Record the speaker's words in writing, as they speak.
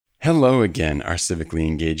Hello again, our civically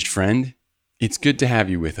engaged friend. It's good to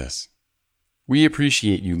have you with us. We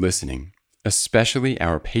appreciate you listening, especially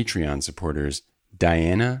our Patreon supporters,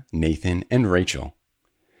 Diana, Nathan, and Rachel.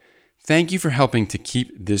 Thank you for helping to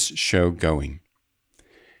keep this show going.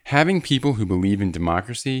 Having people who believe in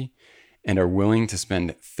democracy and are willing to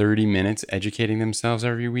spend 30 minutes educating themselves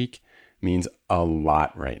every week means a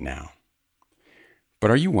lot right now.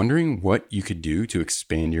 But are you wondering what you could do to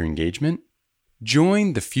expand your engagement?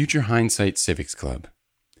 Join the Future Hindsight Civics Club.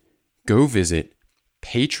 Go visit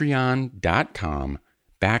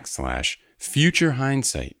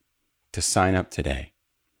patreon.com/futurehindsight to sign up today.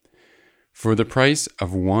 For the price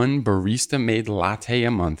of one barista-made latte a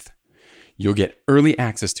month, you'll get early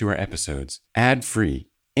access to our episodes, ad-free,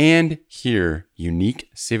 and hear unique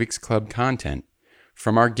Civics Club content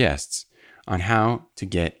from our guests on how to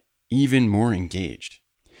get even more engaged.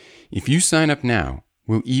 If you sign up now,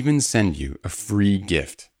 we'll even send you a free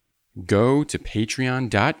gift. Go to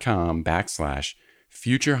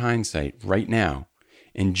patreon.com/futurehindsight right now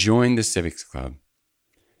and join the Civics Club.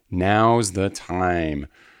 Now's the time.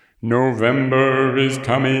 November is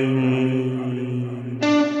coming.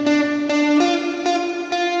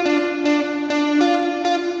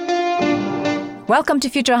 Welcome to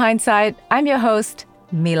Future Hindsight. I'm your host,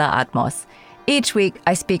 Mila Atmos. Each week,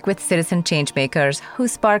 I speak with citizen changemakers who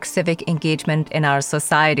spark civic engagement in our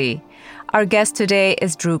society. Our guest today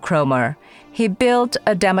is Drew Kromer. He built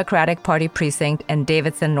a Democratic Party precinct in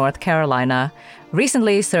Davidson, North Carolina,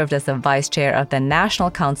 recently served as the vice chair of the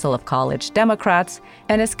National Council of College Democrats,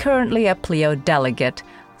 and is currently a Pleo delegate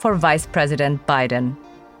for Vice President Biden.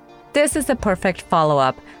 This is a perfect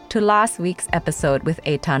follow-up to last week's episode with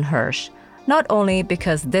Eitan Hersh, not only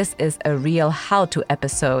because this is a real how-to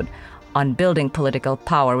episode on building political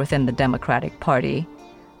power within the Democratic Party,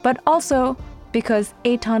 but also because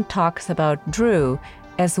Eitan talks about Drew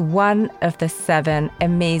as one of the 7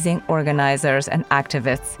 amazing organizers and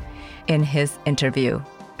activists in his interview.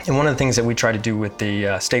 And one of the things that we try to do with the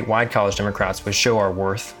statewide college Democrats was show our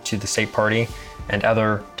worth to the state party and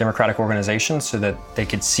other Democratic organizations so that they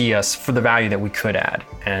could see us for the value that we could add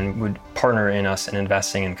and would partner in us in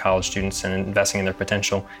investing in college students and investing in their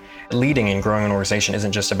potential. Leading and growing an organization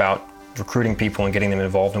isn't just about recruiting people and getting them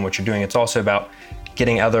involved in what you're doing. It's also about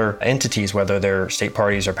getting other entities, whether they're state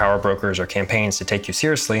parties or power brokers or campaigns, to take you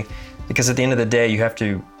seriously. Because at the end of the day, you have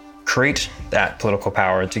to create that political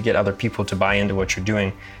power to get other people to buy into what you're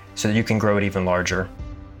doing so that you can grow it even larger.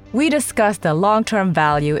 We discussed the long-term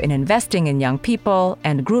value in investing in young people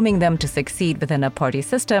and grooming them to succeed within a party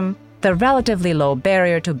system, the relatively low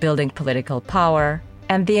barrier to building political power,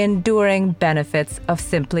 and the enduring benefits of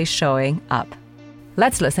simply showing up.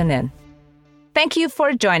 Let's listen in. Thank you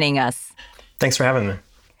for joining us. Thanks for having me.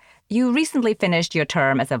 You recently finished your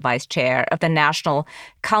term as a vice chair of the National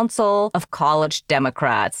Council of College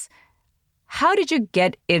Democrats. How did you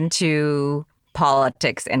get into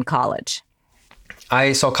politics in college?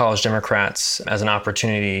 I saw college Democrats as an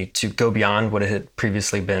opportunity to go beyond what it had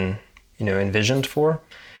previously been, envisioned for.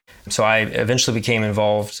 So I eventually became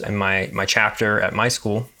involved in my chapter at my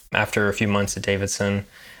school after a few months at Davidson.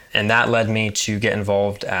 And that led me to get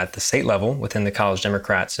involved at the state level within the College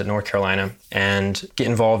Democrats at North Carolina and get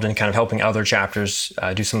involved in kind of helping other chapters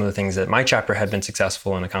do some of the things that my chapter had been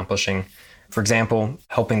successful in accomplishing. For example,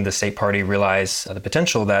 helping the state party realize the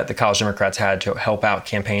potential that the College Democrats had to help out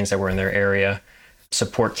campaigns that were in their area,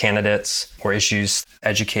 support candidates or issues,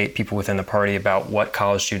 educate people within the party about what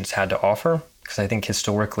college students had to offer. Because I think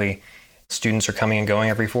historically, students are coming and going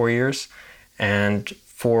every 4 years. And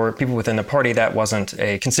for people within the party, that wasn't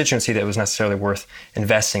a constituency that was necessarily worth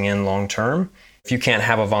investing in long term. If you can't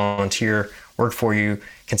have a volunteer work for you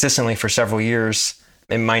consistently for several years,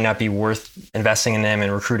 it might not be worth investing in them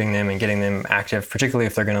and recruiting them and getting them active, particularly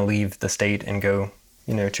if they're going to leave the state and go,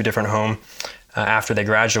 to a different home after they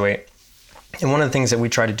graduate. And one of the things that we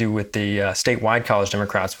try to do with the statewide college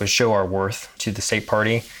Democrats was show our worth to the state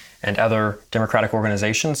party and other Democratic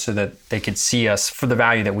organizations so that they could see us for the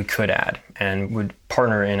value that we could add and would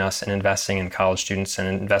partner in us in investing in college students and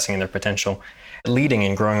investing in their potential. Leading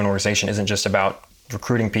and growing an organization isn't just about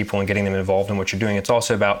recruiting people and getting them involved in what you're doing. It's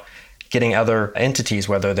also about getting other entities,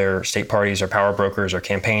 whether they're state parties or power brokers or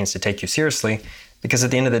campaigns, to take you seriously. Because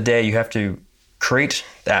at the end of the day, you have to create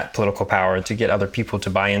that political power to get other people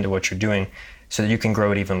to buy into what you're doing so that you can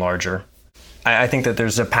grow it even larger. I think that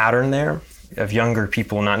there's a pattern there of younger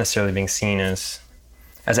people not necessarily being seen as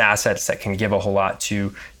assets that can give a whole lot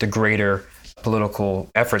to the greater political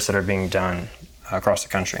efforts that are being done across the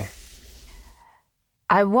country.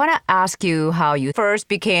 I want to ask you how you first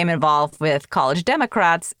became involved with college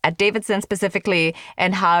Democrats at Davidson specifically,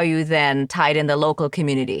 and how you then tied in the local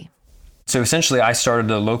community. So essentially, I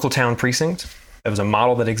started a local town precinct. It was a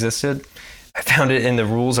model that existed. I found it in the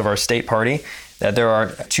rules of our state party that there are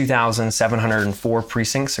 2,704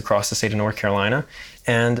 precincts across the state of North Carolina,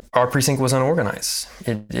 and our precinct was unorganized.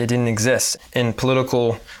 It didn't exist. In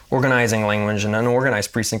political organizing language, an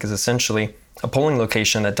unorganized precinct is essentially a polling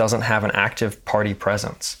location that doesn't have an active party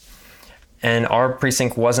presence. And our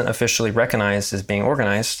precinct wasn't officially recognized as being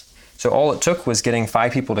organized. So all it took was getting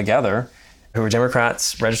 5 people together who were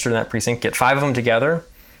Democrats registered in that precinct, get 5 of them together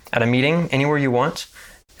at a meeting anywhere you want,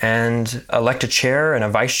 and elect a chair and a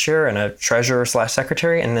vice chair and a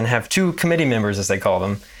treasurer/secretary, and then have 2 committee members, as they call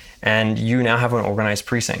them. And you now have an organized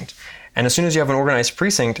precinct. And as soon as you have an organized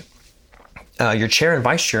precinct, your chair and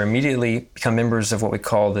vice chair immediately become members of what we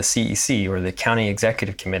call the CEC, or the County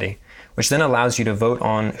Executive Committee, which then allows you to vote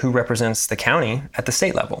on who represents the county at the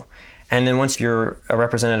state level. And then once you're a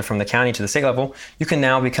representative from the county to the state level, you can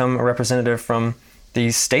now become a representative from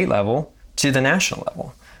the state level to the national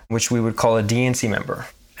level, which we would call a DNC member.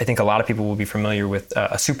 I think a lot of people will be familiar with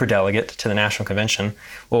a superdelegate to the National Convention.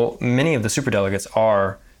 Well, many of the superdelegates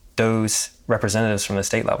are those representatives from the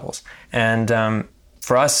state levels. And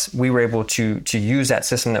for us, we were able to use that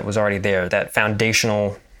system that was already there, that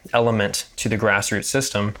foundational element to the grassroots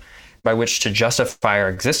system by which to justify our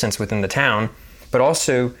existence within the town, but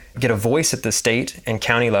also get a voice at the state and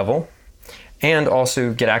county level, and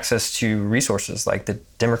also get access to resources like the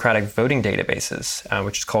Democratic voting databases,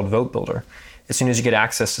 which is called Vote Builder. As soon as you get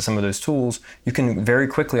access to some of those tools, you can very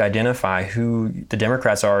quickly identify who the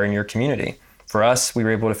Democrats are in your community. For us, we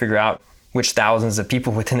were able to figure out which thousands of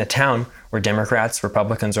people within the town were Democrats,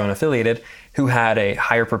 Republicans, or unaffiliated, who had a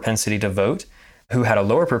higher propensity to vote, who had a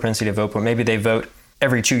lower propensity to vote, but maybe they vote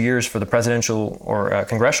every 2 years for the presidential or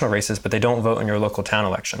congressional races, but they don't vote in your local town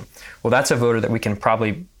election. Well, that's a voter that we can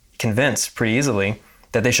probably convince pretty easily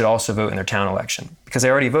that they should also vote in their town election, because they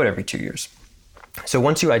already vote every 2 years. So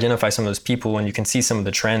once you identify some of those people and you can see some of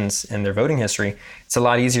the trends in their voting history, it's a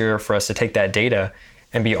lot easier for us to take that data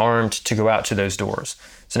and be armed to go out to those doors.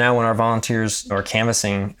 So now when our volunteers are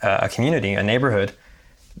canvassing a community, a neighborhood,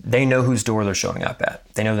 they know whose door they're showing up at.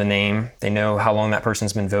 They know the name, they know how long that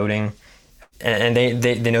person's been voting, and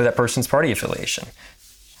they know that person's party affiliation.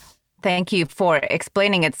 Thank you for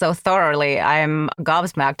explaining it so thoroughly. I'm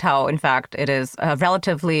gobsmacked how, in fact, it is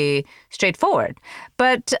relatively straightforward.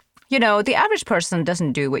 But the average person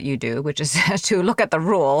doesn't do what you do, which is to look at the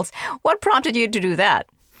rules. What prompted you to do that?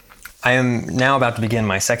 I am now about to begin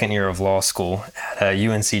my 2nd year of law school at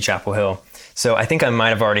UNC Chapel Hill. So I think I might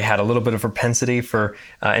have already had a little bit of propensity for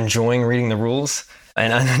enjoying reading the rules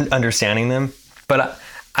and understanding them. But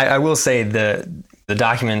I will say the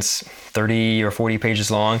document's 30 or 40 pages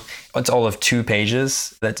long. It's all of 2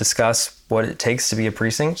 pages that discuss what it takes to be a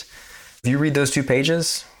precinct. If you read those 2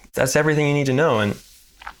 pages, that's everything you need to know. And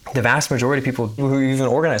the vast majority of people who even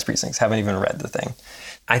organize precincts haven't even read the thing.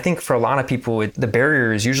 I think for a lot of people, the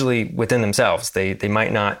barrier is usually within themselves. They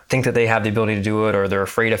might not think that they have the ability to do it, or they're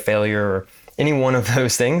afraid of failure, or any one of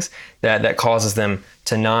those things that causes them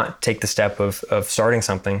to not take the step of starting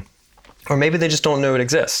something. Or maybe they just don't know it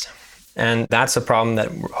exists. And that's a problem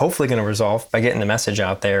that we're hopefully going to resolve by getting the message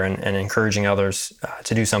out there and encouraging others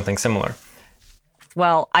to do something similar.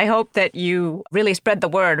 Well, I hope that you really spread the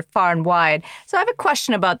word far and wide. So I have a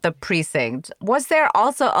question about the precinct. Was there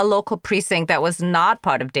also a local precinct that was not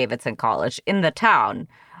part of Davidson College in the town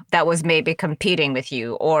that was maybe competing with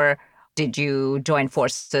you? Or did you join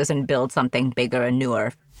forces and build something bigger and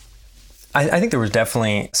newer? I think there was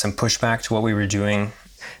definitely some pushback to what we were doing.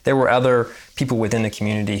 There were other people within the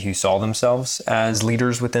community who saw themselves as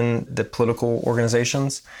leaders within the political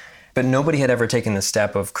organizations, but nobody had ever taken the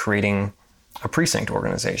step of creating a precinct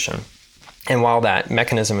organization. And while that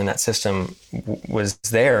mechanism and that system was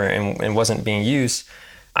there and wasn't being used,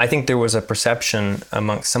 I think there was a perception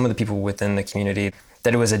amongst some of the people within the community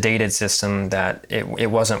that it was a dated system, that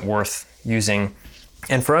it wasn't worth using.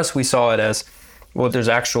 And for us, we saw it as, well, there's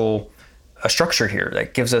a structure here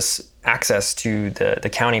that gives us access to the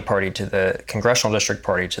county party, to the congressional district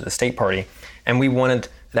party, to the state party. And we wanted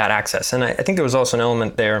that access. And I think there was also an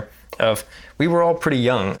element there of, we were all pretty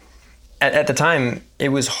young. At the time, it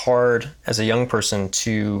was hard as a young person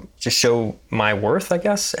to just show my worth, I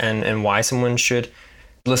guess, and why someone should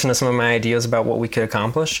listen to some of my ideas about what we could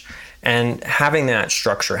accomplish. And having that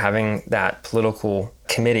structure, having that political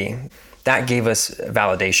committee, that gave us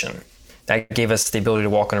validation. That gave us the ability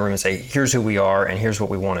to walk in a room and say, here's who we are and here's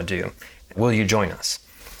what we want to do. Will you join us?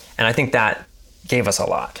 And I think that gave us a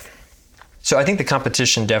lot. So I think the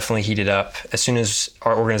competition definitely heated up as soon as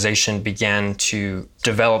our organization began to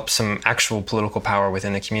develop some actual political power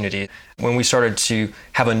within the community. When we started to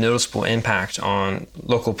have a noticeable impact on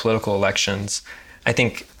local political elections, I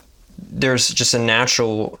think there's just a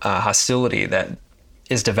natural hostility that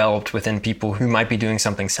is developed within people who might be doing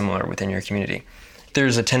something similar within your community.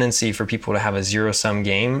 There's a tendency for people to have a zero-sum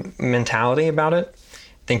game mentality about it,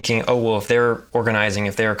 thinking, oh, well, if they're organizing,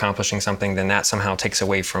 if they're accomplishing something, then that somehow takes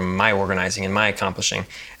away from my organizing and my accomplishing,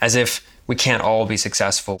 as if we can't all be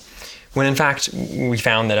successful. When in fact, we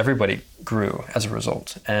found that everybody grew as a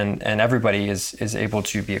result, and everybody is able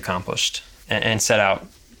to be accomplished and set out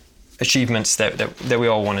achievements that we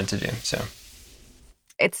all wanted to do. So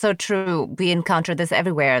it's so true. We encounter this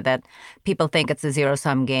everywhere, that people think it's a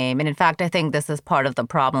zero-sum game. And in fact, I think this is part of the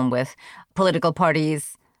problem with political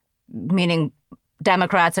parties, meaning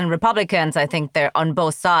Democrats and Republicans. I think they're on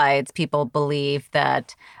both sides. People believe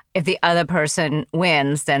that if the other person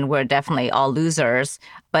wins, then we're definitely all losers.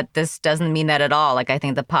 But this doesn't mean that at all. Like, I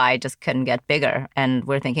think the pie just couldn't get bigger, and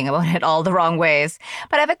we're thinking about it all the wrong ways.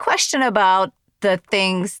 But I have a question about the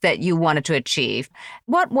things that you wanted to achieve.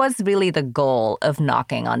 What was really the goal of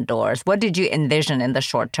knocking on doors? What did you envision in the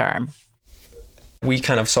short term? We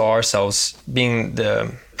kind of saw ourselves being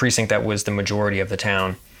the precinct that was the majority of the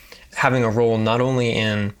town, having a role not only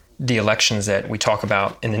in the elections that we talk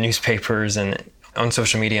about in the newspapers and on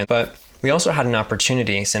social media, but we also had an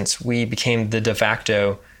opportunity, since we became the de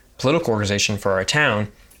facto political organization for our town,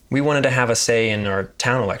 we wanted to have a say in our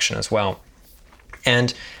town election as well.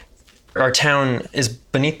 And our town is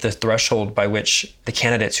beneath the threshold by which the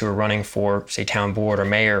candidates who are running for, say, town board or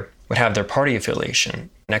mayor would have their party affiliation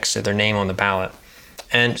next to their name on the ballot.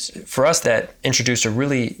 And for us, that introduced a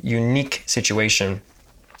really unique situation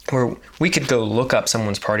where we could go look up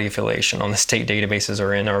someone's party affiliation on the state databases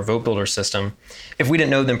or in our vote builder system. If we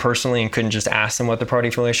didn't know them personally and couldn't just ask them what their party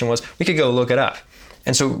affiliation was, we could go look it up.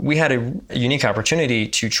 And so we had a unique opportunity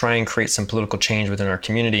to try and create some political change within our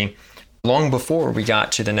community long before we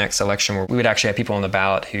got to the next election, where we would actually have people on the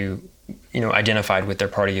ballot who, identified with their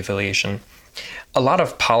party affiliation. A lot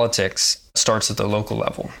of politics starts at the local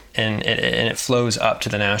level, and it flows up to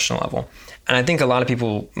the national level. And I think a lot of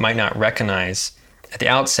people might not recognize at the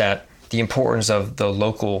outset the importance of the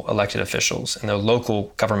local elected officials and the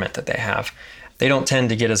local government that they have. They don't tend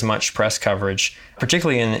to get as much press coverage,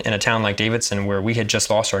 particularly in a town like Davidson, where we had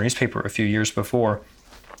just lost our newspaper a few years before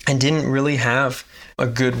and didn't really have a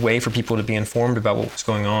good way for people to be informed about what was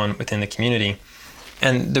going on within the community.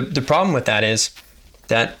 And the problem with that is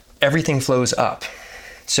that everything flows up.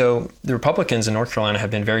 So the Republicans in North Carolina have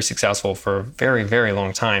been very successful for a very, very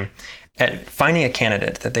long time at finding a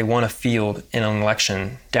candidate that they want to field in an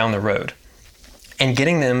election down the road and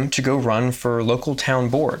getting them to go run for local town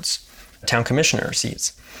boards, town commissioner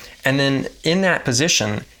seats. And then in that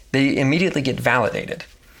position, they immediately get validated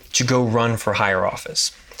to go run for higher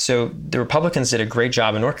office. So the Republicans did a great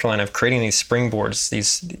job in North Carolina of creating these springboards,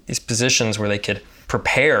 these positions where they could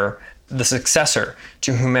prepare the successor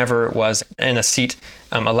to whomever it was in a seat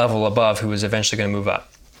a level above who was eventually going to move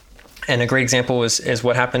up. And a great example is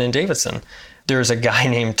what happened in Davidson. There's a guy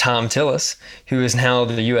named Tom Tillis, who is now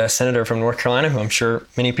the U.S. Senator from North Carolina, who I'm sure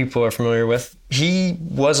many people are familiar with. He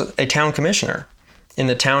was a town commissioner in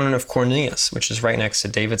the town of Cornelius, which is right next to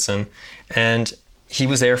Davidson. And he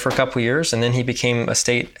was there for a couple of years, and then he became a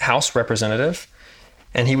state house representative.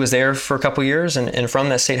 And he was there for a couple of years, and from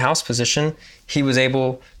that state house position, he was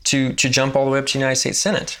able to jump all the way up to the United States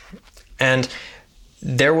Senate. And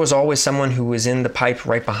there was always someone who was in the pipe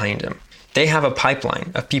right behind him. They have a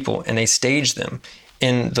pipeline of people, and they stage them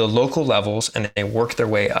in the local levels, and they work their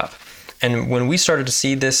way up. And when we started to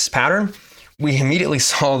see this pattern, we immediately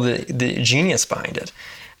saw the genius behind it.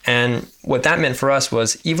 And what that meant for us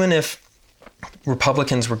was, even if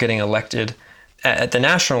Republicans were getting elected at the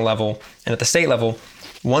national level and at the state level,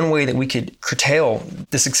 one way that we could curtail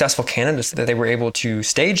the successful candidates that they were able to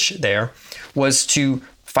stage there was to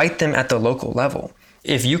fight them at the local level.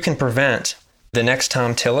 If you can prevent the next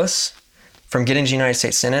Tom Tillis from getting to the United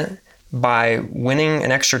States Senate by winning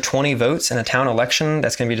an extra 20 votes in a town election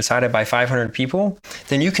that's going to be decided by 500 people,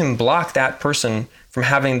 then you can block that person from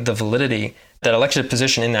having the validity that elected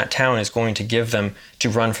position in that town is going to give them to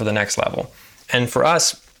run for the next level. And for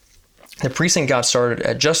us, the precinct got started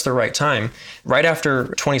at just the right time. Right after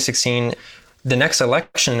 2016, the next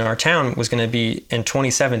election in our town was going to be in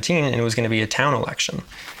 2017, and it was going to be a town election.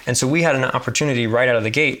 And so we had an opportunity right out of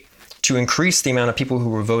the gate to increase the amount of people who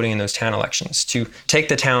were voting in those town elections, to take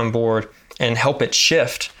the town board and help it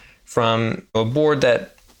shift from a board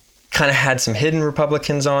that kind of had some hidden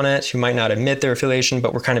Republicans on it who might not admit their affiliation,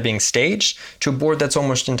 but were kind of being staged, to a board that's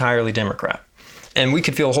almost entirely Democrat. And we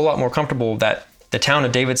could feel a whole lot more comfortable that the town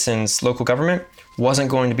of Davidson's local government wasn't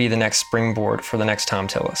going to be the next springboard for the next Tom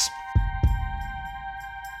Tillis.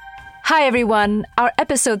 Hi, everyone. Our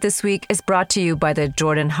episode this week is brought to you by the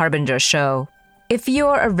Jordan Harbinger Show. If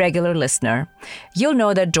you're a regular listener, you'll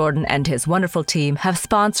know that Jordan and his wonderful team have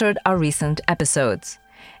sponsored our recent episodes.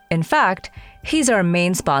 In fact, he's our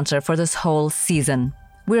main sponsor for this whole season.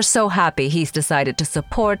 We're so happy he's decided to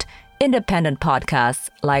support independent podcasts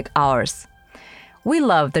like ours. We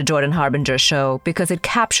love the Jordan Harbinger Show because it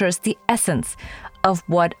captures the essence of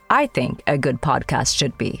what I think a good podcast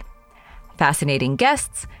should be. Fascinating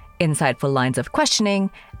guests, insightful lines of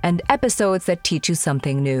questioning, and episodes that teach you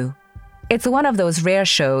something new. It's one of those rare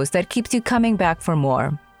shows that keeps you coming back for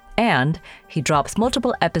more. And he drops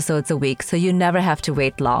multiple episodes a week, so you never have to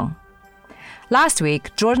wait long. Last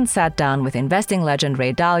week, Jordan sat down with investing legend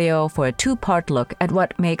Ray Dalio for a 2-part look at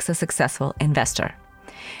what makes a successful investor.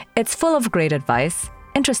 It's full of great advice,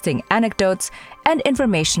 interesting anecdotes, and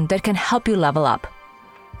information that can help you level up.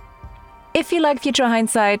 If you like Future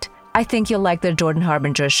Hindsight, I think you'll like the Jordan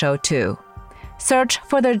Harbinger Show too. Search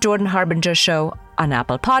for the Jordan Harbinger Show on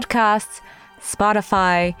Apple Podcasts,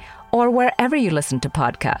 Spotify, or wherever you listen to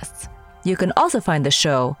podcasts. You can also find the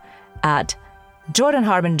show at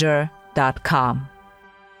jordanharbinger.com.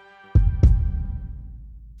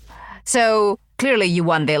 So clearly you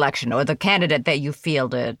won the election, or the candidate that you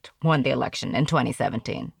fielded won the election in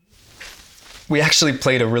 2017. We actually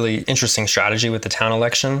played a really interesting strategy with the town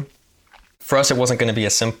election. For us, it wasn't going to be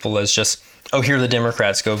as simple as just, oh, here are the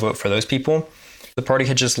Democrats, go vote for those people. The party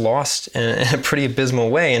had just lost in a pretty abysmal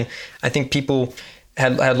way, and I think people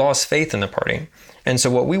had lost faith in the party. And so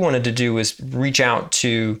what we wanted to do was reach out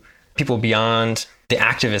to people beyond the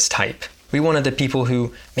activist type. We wanted the people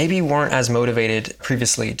who maybe weren't as motivated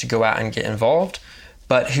previously to go out and get involved,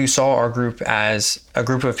 but who saw our group as a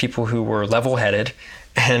group of people who were level-headed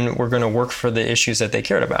and were going to work for the issues that they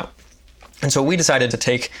cared about. And so we decided to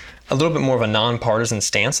take a little bit more of a nonpartisan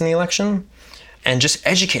stance in the election and just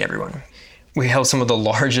educate everyone. We held some of the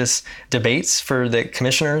largest debates for the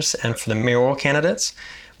commissioners and for the mayoral candidates.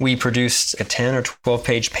 We produced a 10 or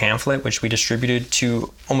 12-page pamphlet, which we distributed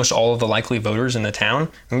to almost all of the likely voters in the town.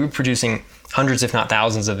 And we were producing hundreds, if not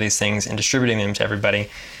thousands, of these things and distributing them to everybody.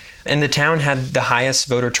 And the town had the highest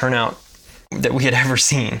voter turnout that we had ever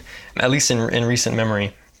seen, at least in recent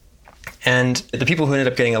memory. And the people who ended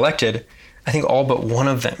up getting elected, I think all but one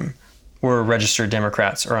of them were registered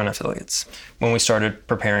Democrats or unaffiliates when we started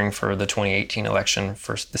preparing for the 2018 election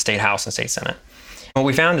for the state house and state senate. What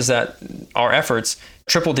we found is that our efforts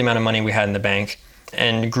tripled the amount of money we had in the bank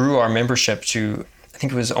and grew our membership to, I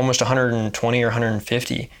think it was almost 120 or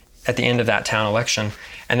 150 at the end of that town election.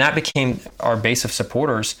 And that became our base of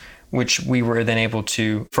supporters, which we were then able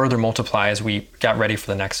to further multiply as we got ready for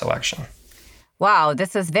the next election. Wow,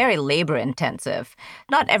 this is very labor intensive.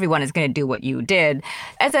 Not everyone is going to do what you did.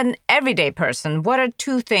 As an everyday person, what are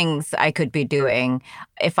 2 things I could be doing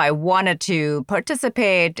if I wanted to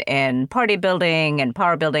participate in party building and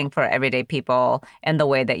power building for everyday people in the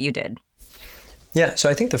way that you did? Yeah, so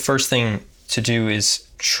I think the first thing to do is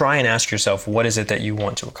try and ask yourself, what is it that you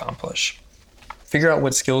want to accomplish? Figure out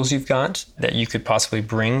what skills you've got that you could possibly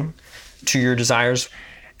bring to your desires,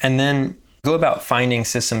 and then go about finding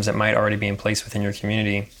systems that might already be in place within your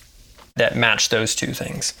community that match those 2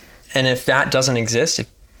 things. And if that doesn't exist,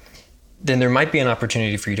 then there might be an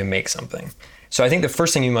opportunity for you to make something. So I think the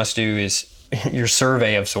first thing you must do is your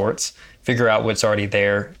survey of sorts, figure out what's already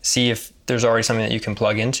there, see if there's already something that you can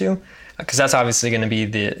plug into, because that's obviously going to be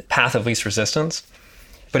the path of least resistance.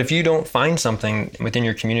 But if you don't find something within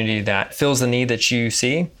your community that fills the need that you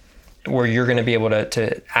see, where you're going to be able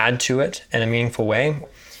to add to it in a meaningful way,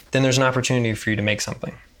 then there's an opportunity for you to make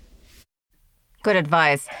something. Good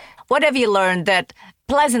advice. What have you learned that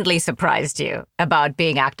pleasantly surprised you about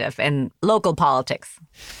being active in local politics?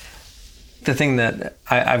 The thing that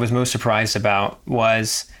I was most surprised about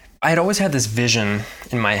was I had always had this vision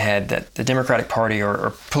in my head that the Democratic Party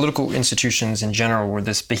or political institutions in general were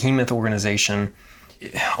this behemoth organization,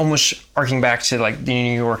 almost arcing back to like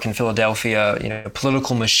New York and Philadelphia,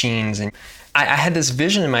 political machines. And I had this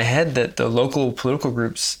vision in my head that the local political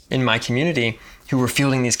groups in my community who were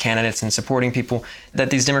fielding these candidates and supporting people, that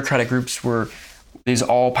these Democratic groups were these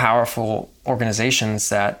all-powerful organizations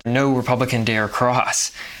that no Republican dare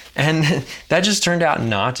cross. And that just turned out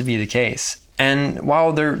not to be the case. And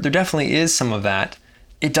while there definitely is some of that,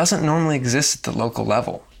 it doesn't normally exist at the local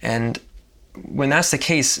level. And when that's the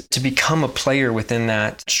case, to become a player within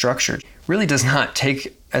that structure really does not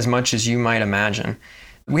take as much as you might imagine.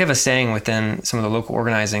 We have a saying within some of the local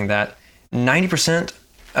organizing that 90%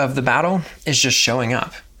 of the battle is just showing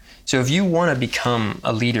up. So if you want to become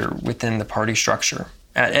a leader within the party structure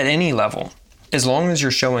at any level, as long as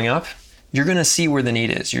you're showing up, you're going to see where the need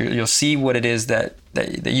is. You'll see what it is that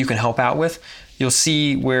you can help out with. You'll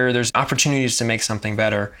see where there's opportunities to make something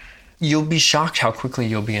better. You'll be shocked how quickly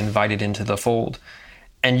you'll be invited into the fold.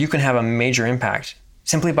 And you can have a major impact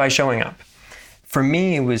simply by showing up. For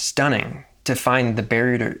me, it was stunning to find the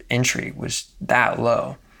barrier to entry was that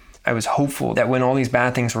low. I was hopeful that when all these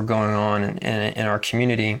bad things were going on in our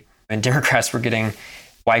community, and Democrats were getting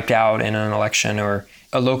wiped out in an election, or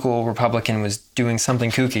a local Republican was doing something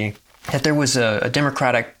kooky, that there was a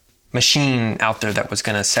Democratic machine out there that was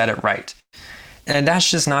going to set it right. And that's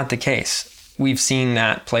just not the case. We've seen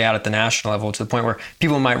that play out at the national level to the point where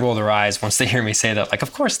people might roll their eyes once they hear me say that, like,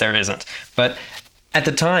 of course there isn't. But at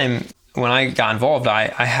the time, when I got involved, I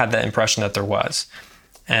had the impression that there was.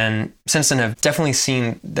 And since then, I've definitely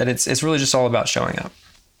seen that it's really just all about showing up.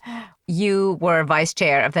 You were vice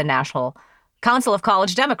chair of the National Council of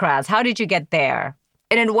College Democrats. How did you get there?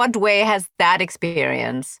 And in what way has that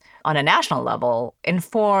experience on a national level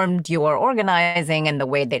informed your organizing and the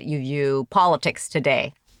way that you view politics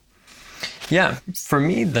today? Yeah, for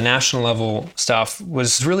me, the national level stuff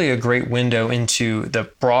was really a great window into the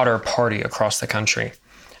broader party across the country.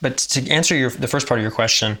 But to answer the first part of your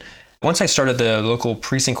question, once I started the local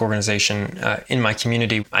precinct organization in my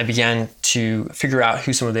community, I began to figure out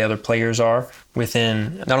who some of the other players are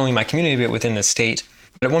within not only my community, but within the state.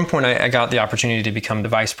 But at one point, I got the opportunity to become the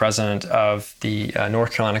vice president of the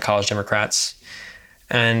North Carolina College Democrats.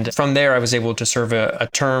 And from there, I was able to serve a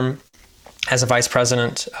term as a vice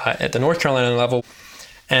president at the North Carolina level.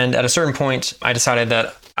 And at a certain point, I decided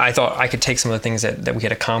that I thought I could take some of the things that we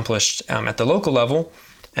had accomplished at the local level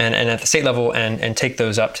and at the state level and take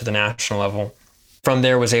those up to the national level. From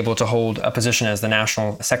there, was able to hold a position as the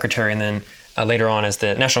national secretary and then later on as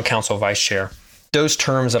the National Council vice chair. Those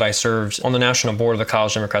terms that I served on the national board of the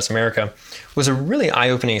College Democrats of America was a really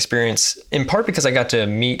eye-opening experience, in part because I got to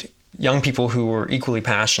meet young people who were equally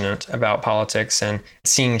passionate about politics and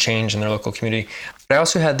seeing change in their local community. But I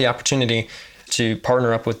also had the opportunity to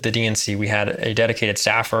partner up with the DNC. We had a dedicated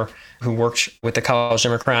staffer who worked with the College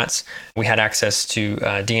Democrats. We had access to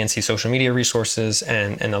DNC social media resources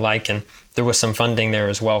and the like, and there was some funding there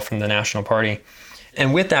as well from the National Party.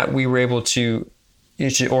 And with that, we were able to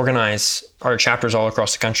organize our chapters all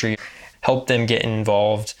across the country, help them get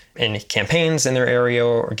involved in campaigns in their area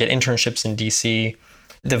or get internships in DC.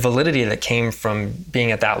 The validity that came from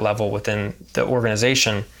being at that level within the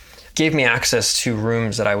organization gave me access to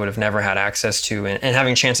rooms that I would have never had access to, and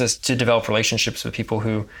having chances to develop relationships with people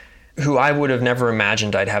who I would have never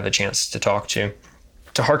imagined I'd have the chance to talk to.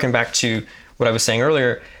 To harken back to what I was saying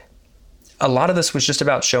earlier, a lot of this was just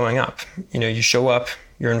about showing up. You show up,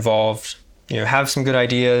 you're involved, have some good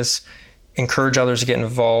ideas, encourage others to get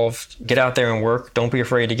involved, get out there and work. Don't be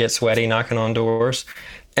afraid to get sweaty knocking on doors.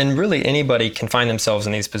 And really anybody can find themselves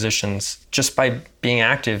in these positions just by being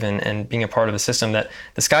active and being a part of the system. That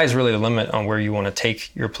the sky is really the limit on where you want to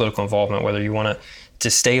take your political involvement, whether you want to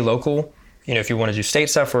stay local, if you want to do state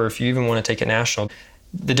stuff, or if you even want to take it national.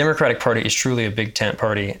 The Democratic Party is truly a big tent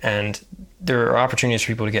party, and there are opportunities for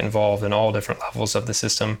people to get involved in all different levels of the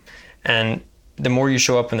system. And the more you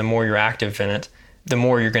show up and the more you're active in it, the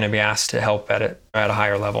more you're going to be asked to help at it at a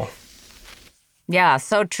higher level. Yeah,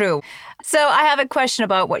 so true. So I have a question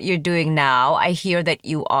about what you're doing now. I hear that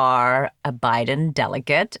you are a Biden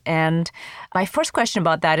delegate. And my first question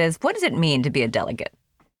about that is, what does it mean to be a delegate?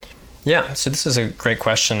 Yeah, so this is a great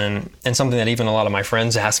question and something that even a lot of my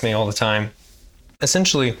friends ask me all the time.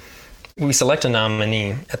 Essentially, we select a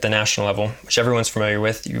nominee at the national level, which everyone's familiar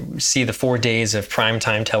with. You see the 4 days of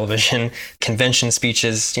primetime television, convention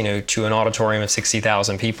speeches, to an auditorium of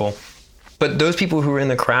 60,000 people. But those people who are in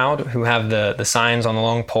the crowd, who have the signs on the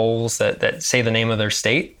long poles that say the name of their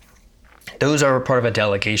state, those are part of a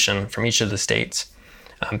delegation from each of the states.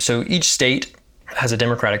 So each state has a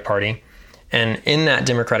Democratic Party. And in that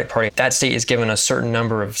Democratic Party, that state is given a certain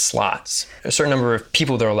number of slots, a certain number of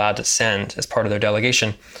people they're allowed to send as part of their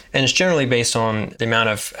delegation. And it's generally based on the amount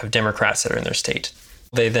of Democrats that are in their state.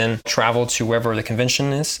 They then travel to wherever the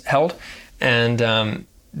convention is held, and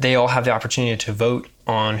they all have the opportunity to vote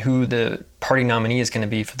on who the party nominee is going to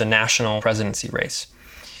be for the national presidency race.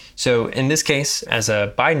 So in this case, as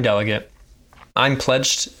a Biden delegate, I'm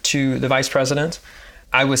pledged to the vice president.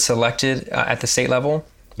 I was selected at the state level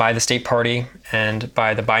by the state party and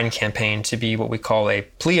by the Biden campaign to be what we call a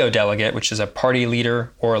PLEO delegate, which is a party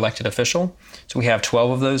leader or elected official. So we have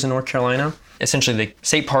 12 of those in North Carolina. Essentially, the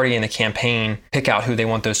state party and the campaign pick out who they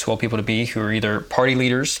want those 12 people to be, who are either party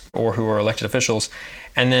leaders or who are elected officials.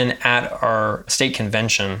 And then at our state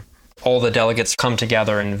convention, all the delegates come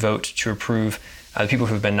together and vote to approve the people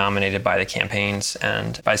who have been nominated by the campaigns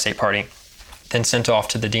and by the state party, then sent off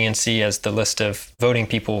to the DNC as the list of voting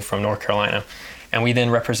people from North Carolina. And we then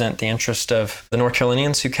represent the interest of the North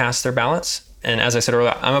Carolinians who cast their ballots. And as I said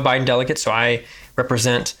earlier, I'm a Biden delegate, so I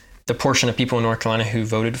represent the portion of people in North Carolina who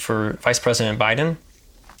voted for Vice President Biden.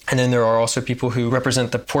 And then there are also people who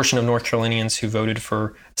represent the portion of North Carolinians who voted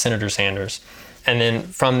for Senator Sanders. And then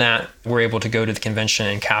from that, we're able to go to the convention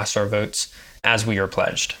and cast our votes as we are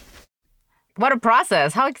pledged. What a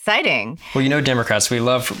process. How exciting. Well, you know, Democrats, we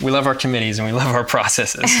love our committees and we love our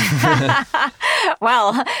processes.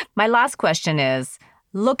 Well, my last question is,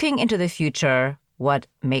 looking into the future, what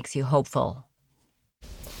makes you hopeful?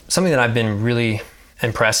 Something that I've been really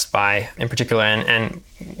impressed by in particular, and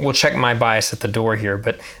we'll check my bias at the door here,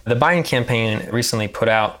 but the Biden campaign recently put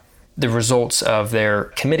out the results of their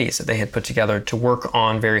committees that they had put together to work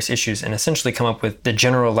on various issues and essentially come up with the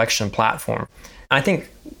general election platform. I think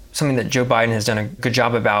something that Joe Biden has done a good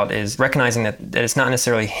job about is recognizing that it's not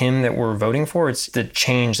necessarily him that we're voting for, it's the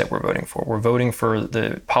change that we're voting for. We're voting for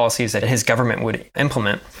the policies that his government would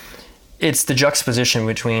implement. It's the juxtaposition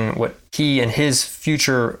between what he and his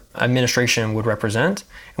future administration would represent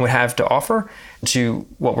and would have to offer to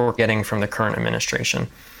what we're getting from the current administration.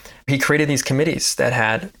 He created these committees that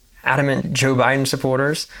had adamant Joe Biden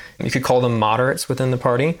supporters. You could call them moderates within the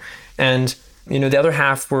party. And the other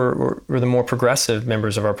half were the more progressive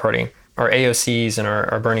members of our party, our AOCs and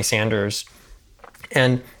our Bernie Sanders.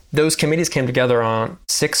 And those committees came together on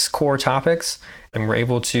 6 core topics and were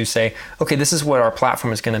able to say, okay, this is what our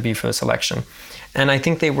platform is going to be for this election. And I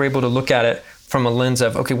think they were able to look at it from a lens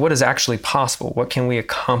of, okay, what is actually possible? What can we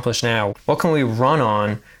accomplish now? What can we run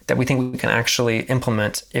on that we think we can actually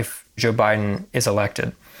implement if Joe Biden is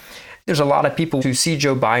elected? There's a lot of people who see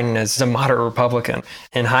Joe Biden as a moderate Republican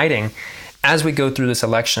in hiding. As we go through this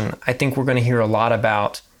election, I think we're going to hear a lot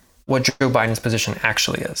about what Joe Biden's position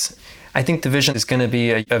actually is. I think the vision is going to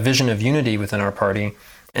be a vision of unity within our party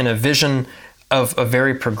and a vision of a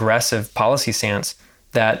very progressive policy stance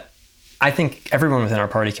that I think everyone within our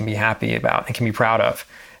party can be happy about and can be proud of.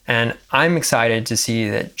 And I'm excited to see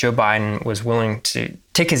that Joe Biden was willing to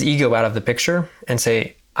take his ego out of the picture and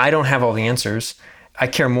say, I don't have all the answers. I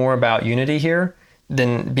care more about unity here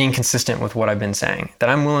than being consistent with what I've been saying. That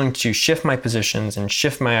I'm willing to shift my positions and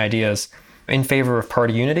shift my ideas in favor of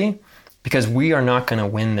party unity, because we are not going to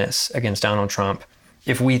win this against Donald Trump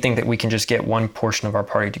if we think that we can just get one portion of our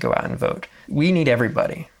party to go out and vote. We need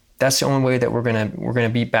everybody. That's the only way that we're going to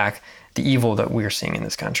beat back the evil that we're seeing in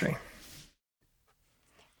this country.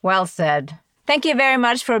 Well said. Thank you very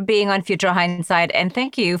much for being on Future Hindsight, and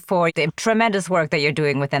thank you for the tremendous work that you're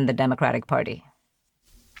doing within the Democratic Party.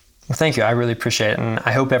 Well, thank you. I really appreciate it. And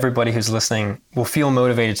I hope everybody who's listening will feel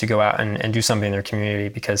motivated to go out and do something in their community,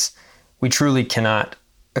 because we truly cannot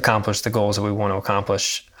accomplish the goals that we want to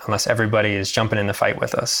accomplish unless everybody is jumping in the fight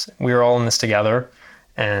with us. We are all in this together,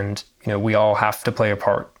 and we all have to play a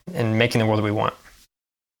part in making the world that we want.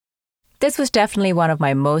 This was definitely one of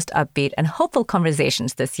my most upbeat and hopeful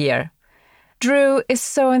conversations this year. Drew is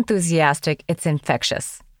so enthusiastic, it's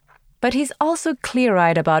infectious. But he's also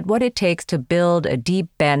clear-eyed about what it takes to build a deep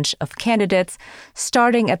bench of candidates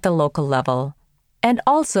starting at the local level, and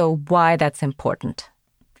also why that's important.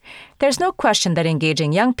 There's no question that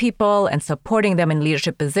engaging young people and supporting them in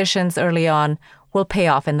leadership positions early on will pay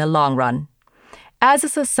off in the long run. As a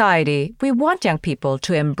society, we want young people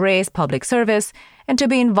to embrace public service and to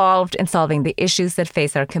be involved in solving the issues that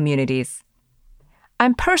face our communities.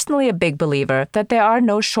 I'm personally a big believer that there are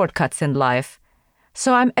no shortcuts in life,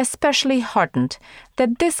 so I'm especially heartened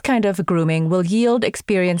that this kind of grooming will yield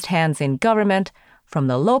experienced hands in government from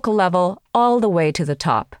the local level all the way to the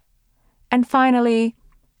top. And finally,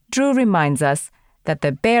 Drew reminds us that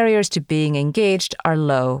the barriers to being engaged are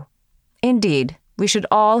low. Indeed, we should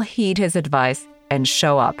all heed his advice and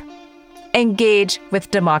show up. Engage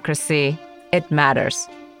with democracy. It matters.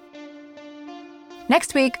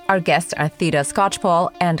 Next week, our guests are Theda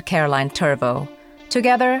Skocpol and Caroline Turvo.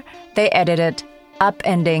 Together, they edited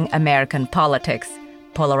Upending American Politics,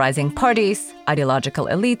 Polarizing Parties, Ideological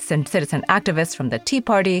Elites and Citizen Activists from the Tea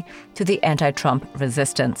Party to the Anti-Trump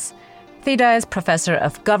Resistance. Theda is professor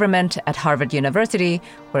of government at Harvard University,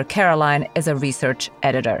 where Caroline is a research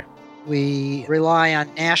editor. We rely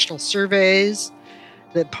on national surveys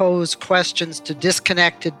that pose questions to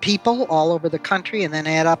disconnected people all over the country and then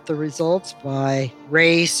add up the results by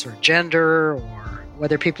race or gender or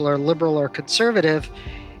whether people are liberal or conservative.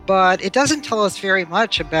 But it doesn't tell us very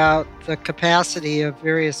much about the capacity of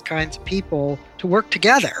various kinds of people to work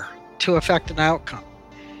together to affect an outcome.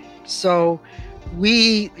 So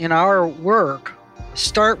we, in our work,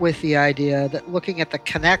 start with the idea that looking at the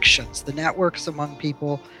connections, the networks among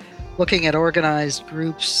people, looking at organized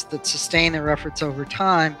groups that sustain their efforts over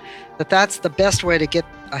time, that's the best way to get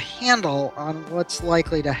a handle on what's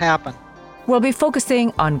likely to happen. We'll be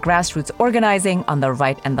focusing on grassroots organizing on the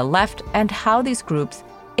right and the left and how these groups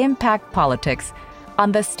impact politics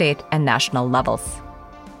on the state and national levels.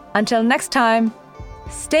 Until next time,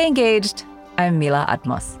 stay engaged. I'm Mila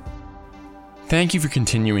Atmos. Thank you for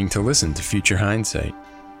continuing to listen to Future Hindsight.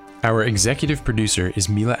 Our executive producer is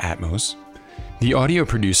Mila Atmos, the audio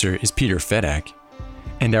producer is Peter Fedak,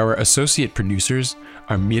 and our associate producers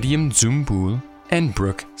are Miriam Zumbul and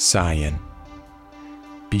Brooke Sayan.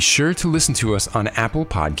 Be sure to listen to us on Apple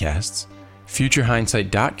Podcasts,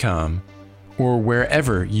 futurehindsight.com, or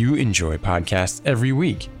wherever you enjoy podcasts every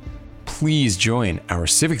week. Please join our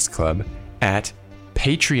Civics Club at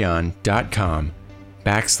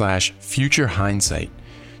patreon.com/Future Hindsight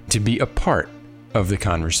to be a part of the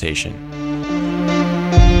conversation.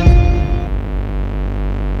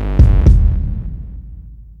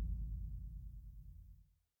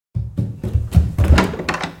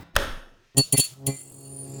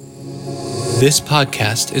 This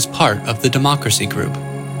podcast is part of the Democracy Group.